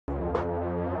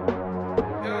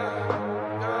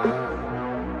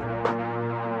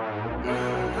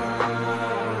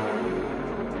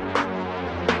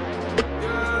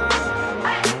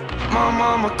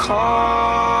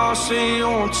car, see you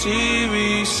on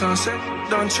TV. Sunset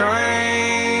done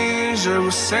changed.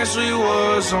 Ever since we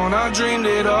was on, I dreamed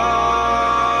it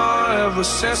all. Ever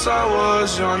since I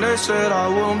was young, they said I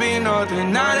wouldn't be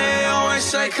nothing. Now they always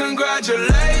say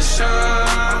congratulations.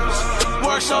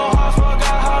 Worked so hard, forgot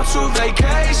how to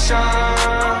vacation.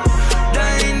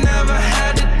 They ain't never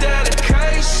had the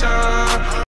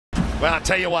dedication. Well, I'll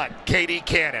tell you what, KD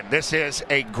Cannon, this is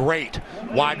a great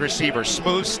wide receiver.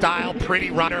 Smooth style,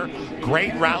 pretty runner,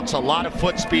 great routes, a lot of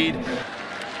foot speed.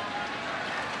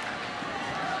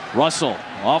 Russell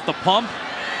off the pump,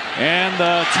 and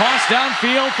the toss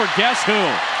downfield for guess who?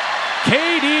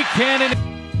 KD Cannon.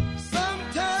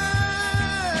 Sometimes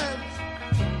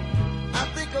I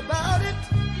think about it,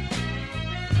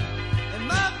 and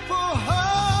my poor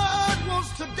heart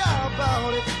wants to die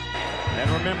about it. And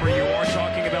remember, you are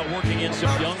talking about working in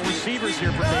some young receivers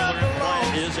here for Baylor, and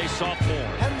Bryant is a sophomore.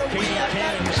 KD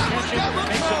Cannon catches, makes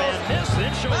a man miss,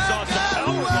 then shows off the power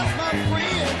ball.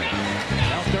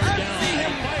 Now third down,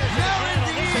 and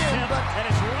he fires and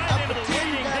it's right into the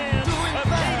leading hand of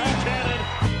KD Cannon.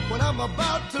 When I'm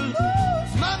about to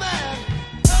lose my mind.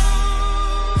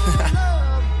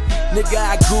 Nigga,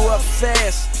 I grew up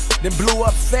fast, then blew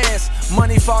up fast.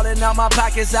 Money falling out my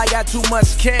pockets, I got too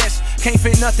much cash. Can't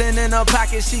fit nothing in her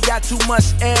pocket, she got too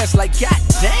much ass. Like,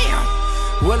 goddamn.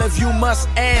 Well, if you must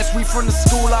ask, we from the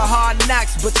school of hard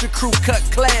knocks, but your crew cut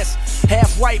class.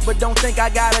 Half white, but don't think I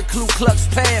got a Ku Klux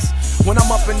pass. When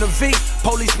I'm up in the V,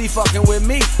 police be fucking with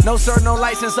me. No sir, no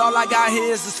license, all I got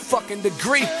here is this fucking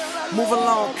degree. Move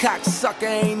along, cocksucker,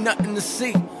 ain't nothing to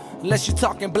see. Unless you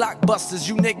talking blockbusters,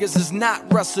 you niggas is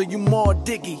not Russell, you more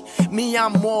Diggy. Me,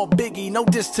 I'm more Biggie. No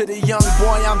diss to the young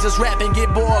boy, I'm just rapping,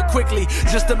 get bored quickly.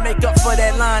 Just to make up for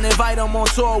that line, invite them on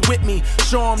tour with me.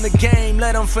 Show them the game,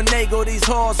 let them finagle these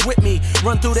whores with me.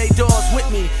 Run through they doors with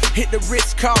me. Hit the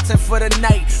Ritz-Carlton for the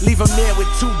night. Leave them there with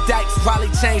 2 dikes,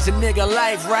 probably change a nigga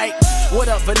life, right? What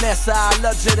up, Vanessa? I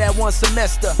loved you that one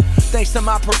semester. Thanks to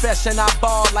my profession, I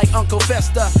balled like Uncle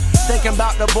Fester. Thinking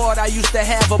about the board I used to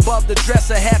have above the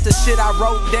dresser. Half the shit I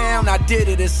wrote down, I did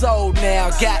it, it's old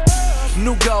now. Got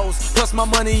new goals, plus my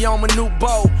money on my new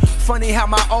bow. Funny how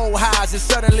my old highs is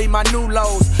suddenly my new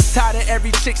lows. Tired of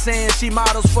every chick saying she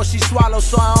models for she swallows,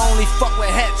 so I only fuck with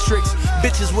hat tricks.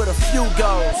 Bitches with a few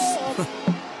goals.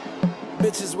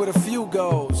 Bitches with a few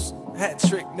goals. Hat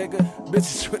trick, nigga.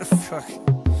 Bitches with a fuck.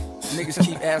 Niggas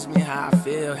keep asking me how I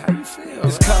feel. How you feel?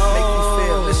 It's cold. Make you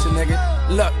feel. Listen, nigga.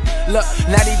 Look,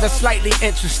 not even slightly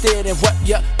interested in what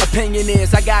your opinion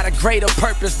is. I got a greater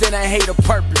purpose than a hater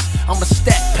purpose. I'ma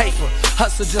stack paper,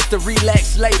 hustle just to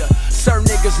relax later. Serve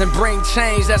niggas and bring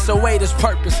change, that's a waiter's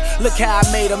purpose. Look how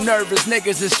I made them nervous,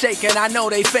 niggas is shaking, I know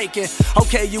they faking.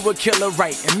 Okay, you a killer,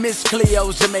 right? And Miss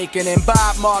Cleo's Jamaican, and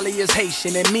Bob Marley is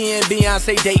Haitian, and me and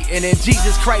Beyonce dating, and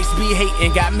Jesus Christ be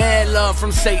hating. Got mad love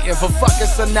from Satan for fucking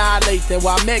annihilating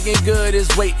while Megan Good is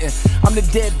waiting. I'm the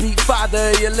deadbeat father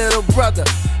of your little brother.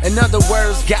 In other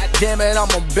words, goddamn it, I'm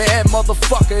a bad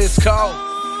motherfucker, it's cold.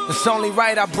 It's only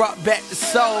right I brought back the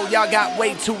soul. Y'all got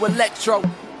way too electro,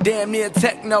 damn near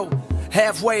techno.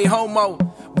 Halfway homo,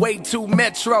 way too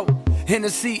metro.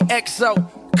 Hennessy XO,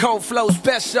 cold flow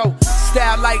special.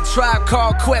 Style like Tribe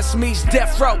Called Quest meets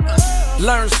Death Row.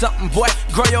 Learn something, boy,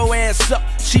 grow your ass up.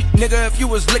 Cheap nigga, if you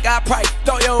was lick, I'd probably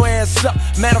throw your ass up.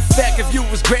 Matter of fact, if you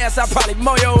was grass, I'd probably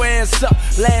mow your ass up.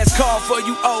 Last call for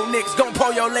you old niggas, gon'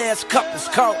 pour your last cup, it's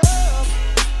cold.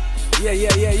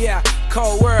 Yeah,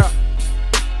 cold world.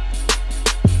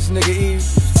 This nigga Eve,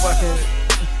 fucking,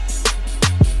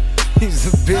 he's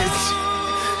a bitch.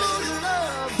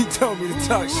 He told me to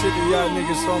talk shit to y'all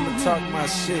niggas, so I'ma talk my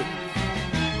shit.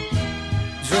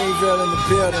 Dreamville in the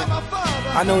building.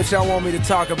 I know what y'all want me to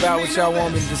talk about, what y'all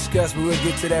want me to discuss, but we'll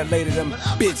get to that later, them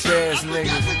bitch ass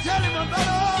niggas.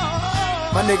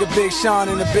 My nigga Big Sean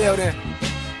in the building.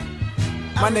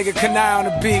 My nigga Kanai on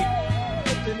the beat.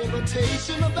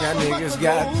 Y'all niggas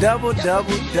got double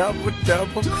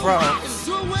cross.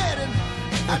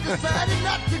 I decided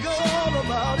not to go all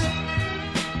about it.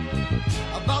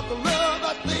 About the love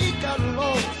I think I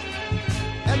lost,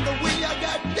 and the way I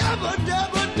got double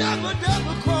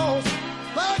crossed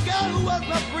by a guy who was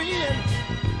my friend.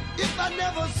 If I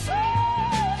never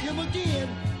saw him again,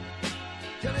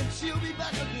 tell him she'll be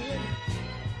back again.